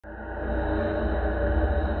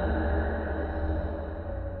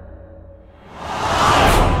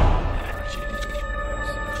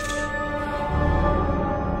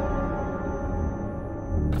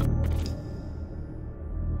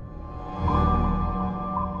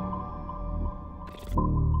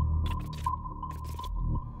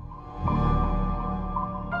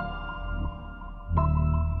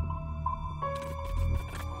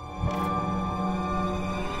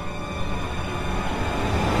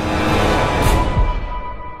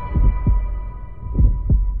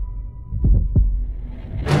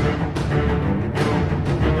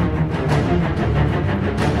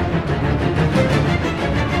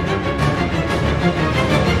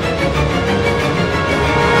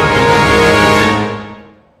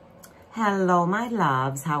Hello, my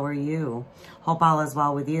loves. How are you? Hope all is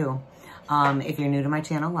well with you. If you're new to my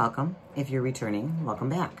channel, welcome. If you're returning, welcome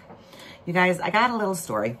back. You guys, I got a little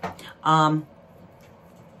story.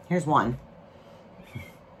 Here's one.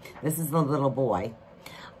 This is the little boy.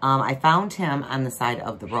 I found him on the side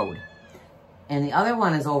of the road. And the other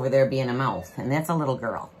one is over there being a mouth. And that's a little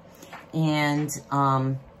girl. And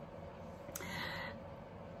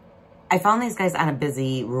I found these guys on a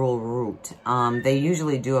busy rural route. They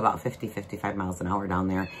usually do about 50, 55 miles an hour down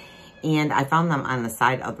there. And I found them on the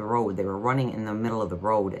side of the road. They were running in the middle of the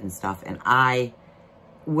road and stuff. And I,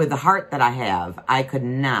 with the heart that I have, I could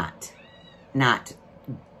not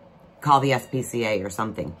call the SPCA or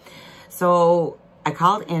something. So I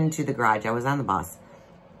called into the garage. I was on the bus.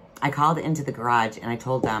 I called into the garage and I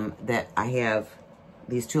told them that I have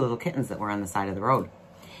these two little kittens that were on the side of the road.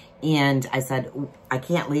 And I said, I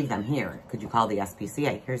can't leave them here. Could you call the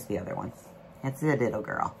SPCA? Here's the other one. That's the little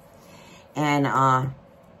girl. And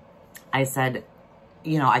I said,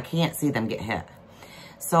 you know, I can't see them get hit.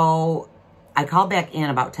 So I called back in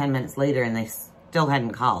about 10 minutes later and they still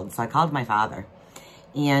hadn't called. So I called my father.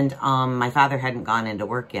 And my father hadn't gone into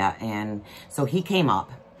work yet. And so he came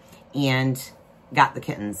up and got the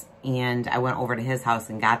kittens. And I went over to his house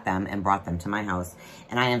and got them and brought them to my house.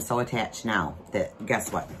 And I am so attached now that,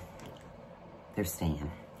 guess what? They're staying.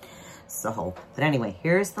 So, but anyway,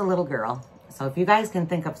 here's the little girl. So if you guys can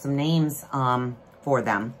think of some names for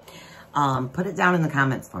them, put it down in the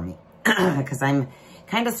comments for me. Because I'm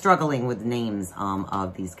kind of struggling with names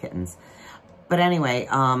of these kittens. But anyway,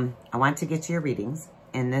 I want to get to your readings.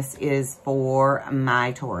 And this is for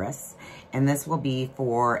my Taurus. And this will be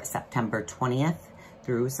for September 20th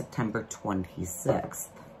through September 26th.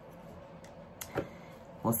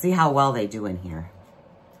 We'll see how well they do in here.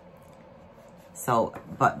 So,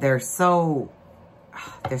 but they're so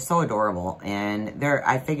adorable. And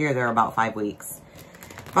I figure they're about 5 weeks.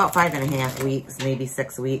 About 5.5 weeks, maybe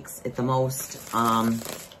 6 weeks at the most.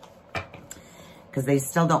 Because they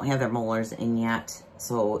still don't have their molars in yet.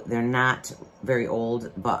 So they're not very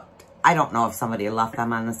old, but I don't know if somebody left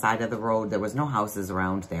them on the side of the road. There was no houses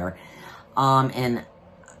around there. And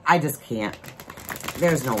I just can't.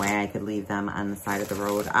 There's no way I could leave them on the side of the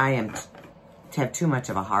road. I have too much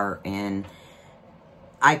of a heart, and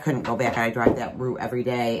I couldn't go back. I drive that route every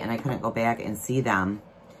day, and I couldn't go back and see them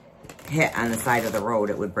hit on the side of the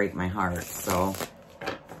road. It would break my heart. So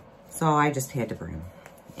I just had to bring them.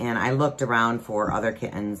 And I looked around for other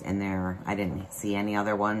kittens in there. I didn't see any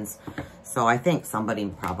other ones. So I think somebody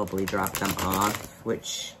probably dropped them off,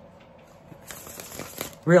 which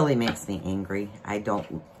really makes me angry. I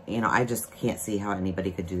don't, you know, I just can't see how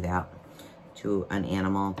anybody could do that to an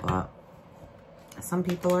animal. But some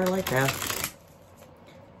people are like that.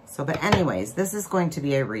 So, but anyways, this is going to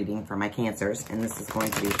be a reading for my Cancers. And this is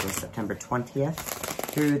going to be for September 20th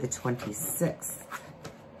through the 26th.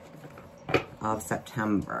 Of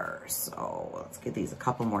September. So let's give these a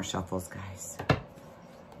couple more shuffles, guys.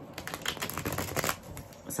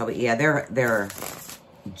 So yeah, they're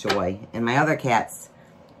joy. And my other cats,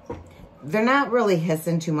 they're not really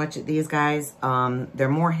hissing too much at these guys. They're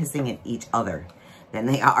more hissing at each other than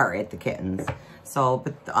they are at the kittens. So,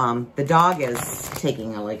 but the dog is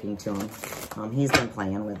taking a liking to him. He's been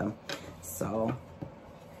playing with them. So,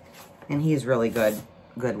 and he's really good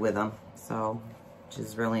with them. So, which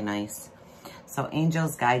is really nice. So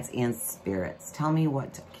angels, guides, and spirits. Tell me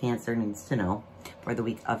what Cancer needs to know for the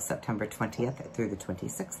week of September 20th through the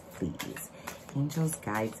 26th, please. Angels,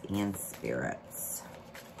 guides, and spirits.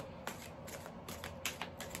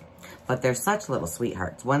 But they're such little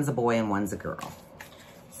sweethearts. One's a boy and one's a girl.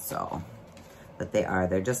 So, but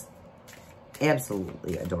they're just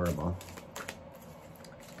absolutely adorable.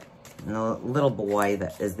 And the little boy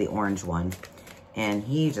that is the orange one. And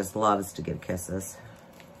he just loves to give kisses.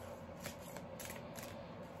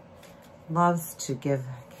 Loves to give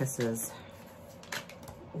kisses.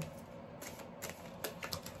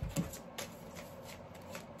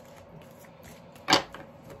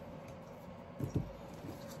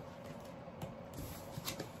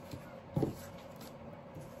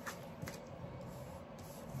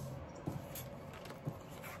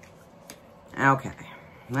 Okay,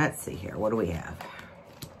 let's see here. What do we have?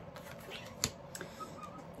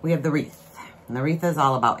 We have the wreath. And the wreath is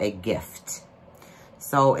all about a gift.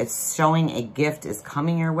 So it's showing a gift is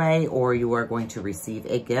coming your way, or you are going to receive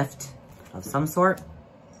a gift of some sort.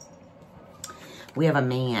 We have a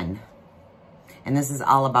man. And this is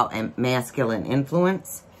all about a masculine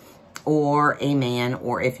influence, or a man,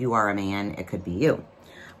 or if you are a man, it could be you.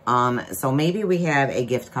 So maybe we have a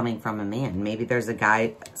gift coming from a man. Maybe there's a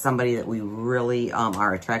guy, somebody that we really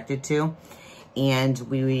are attracted to. And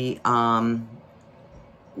we want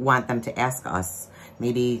them to ask us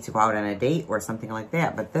maybe to go out on a date or something like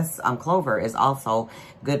that. But this clover is also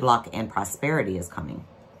good luck and prosperity is coming.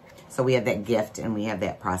 So we have that gift and we have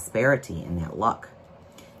that prosperity and that luck.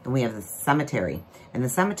 And we have the cemetery. And the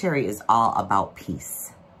cemetery is all about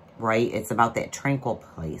peace, right? It's about that tranquil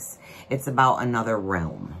place. It's about another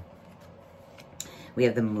realm. We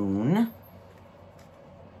have the moon.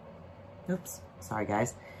 Oops, sorry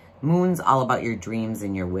guys. Moon's all about your dreams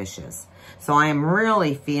and your wishes. So I am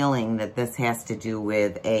really feeling that this has to do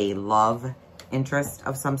with a love interest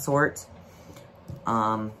of some sort.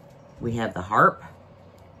 We have the harp.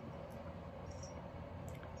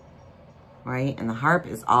 Right? And the harp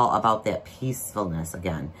is all about that peacefulness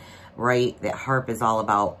again. Right? That harp is all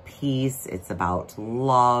about peace. It's about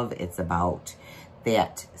love. It's about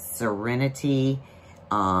that serenity.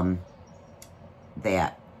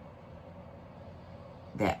 That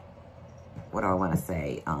what do I want to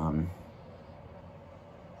say?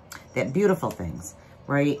 That beautiful things,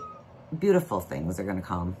 right? Beautiful things are going to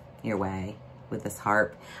come your way with this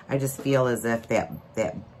harp. I just feel as if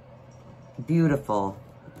that beautiful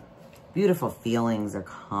feelings are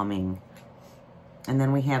coming. And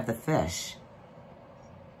then we have the fish.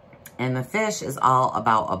 And the fish is all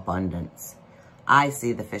about abundance. I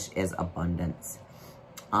see the fish as abundance.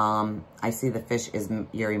 I see the fish as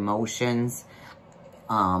your emotions.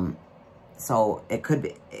 So it could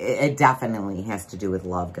be, it definitely has to do with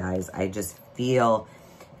love, guys. I just feel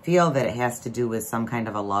that it has to do with some kind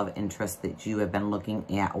of a love interest that you have been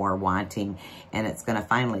looking at or wanting, and it's going to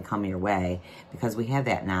finally come your way because we have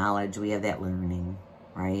that knowledge, we have that learning,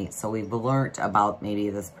 right? So we've learned about maybe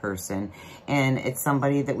this person, and it's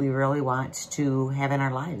somebody that we really want to have in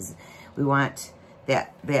our lives. We want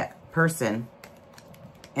that person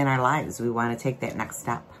in our lives. We want to take that next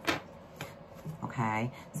step.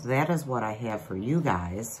 Okay, so that is what I have for you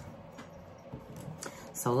guys.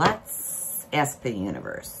 So let's ask the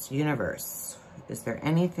universe. Universe, is there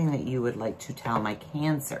anything that you would like to tell my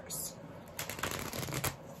Cancers?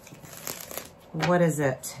 What is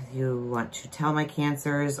it you want to tell my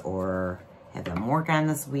Cancers or have them work on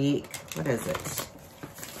this week? What is it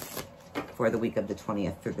for the week of the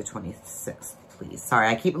 20th through the 26th, please? Sorry,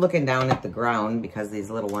 I keep looking down at the ground because these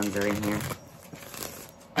little ones are in here.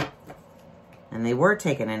 And they were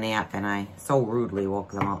taking a nap, and I so rudely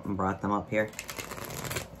woke them up and brought them up here.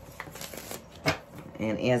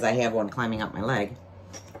 And as I have one climbing up my leg.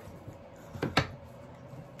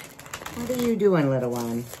 What are you doing, little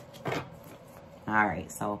one? All right,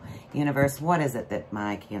 so universe, what is it that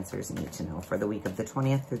my Cancers need to know for the week of the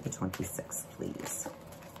 20th through the 26th, please?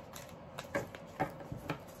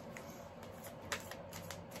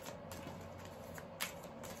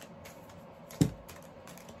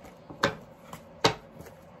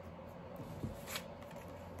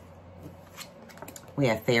 We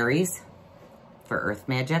have fairies for earth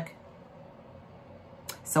magic.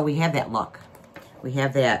 So we have that luck. We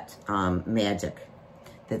have that magic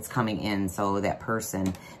that's coming in. So that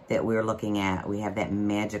person that we're looking at, we have that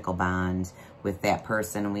magical bond with that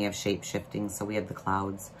person. And we have shape-shifting. So we have the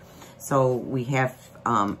clouds. So we have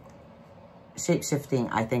shape-shifting,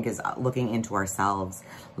 I think, is looking into ourselves.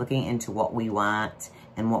 Looking into what we want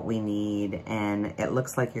and what we need. And it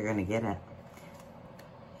looks like you're going to get it.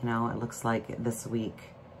 You know, it looks like this week,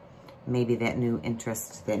 maybe that new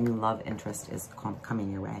interest, that new love interest is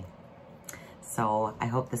coming your way. So I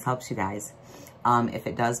hope this helps you guys. If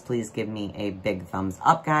it does, please give me a big thumbs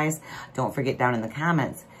up, guys. Don't forget down in the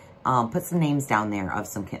comments, put some names down there of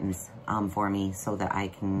some kittens for me so that I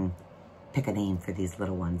can pick a name for these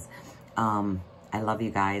little ones. I love you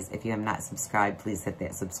guys. If you have not subscribed, please hit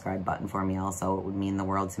that subscribe button for me also. It would mean the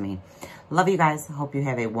world to me. Love you guys. Hope you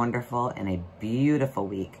have a wonderful and a beautiful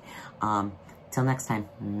week. Till next time.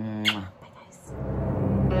 Bye, guys.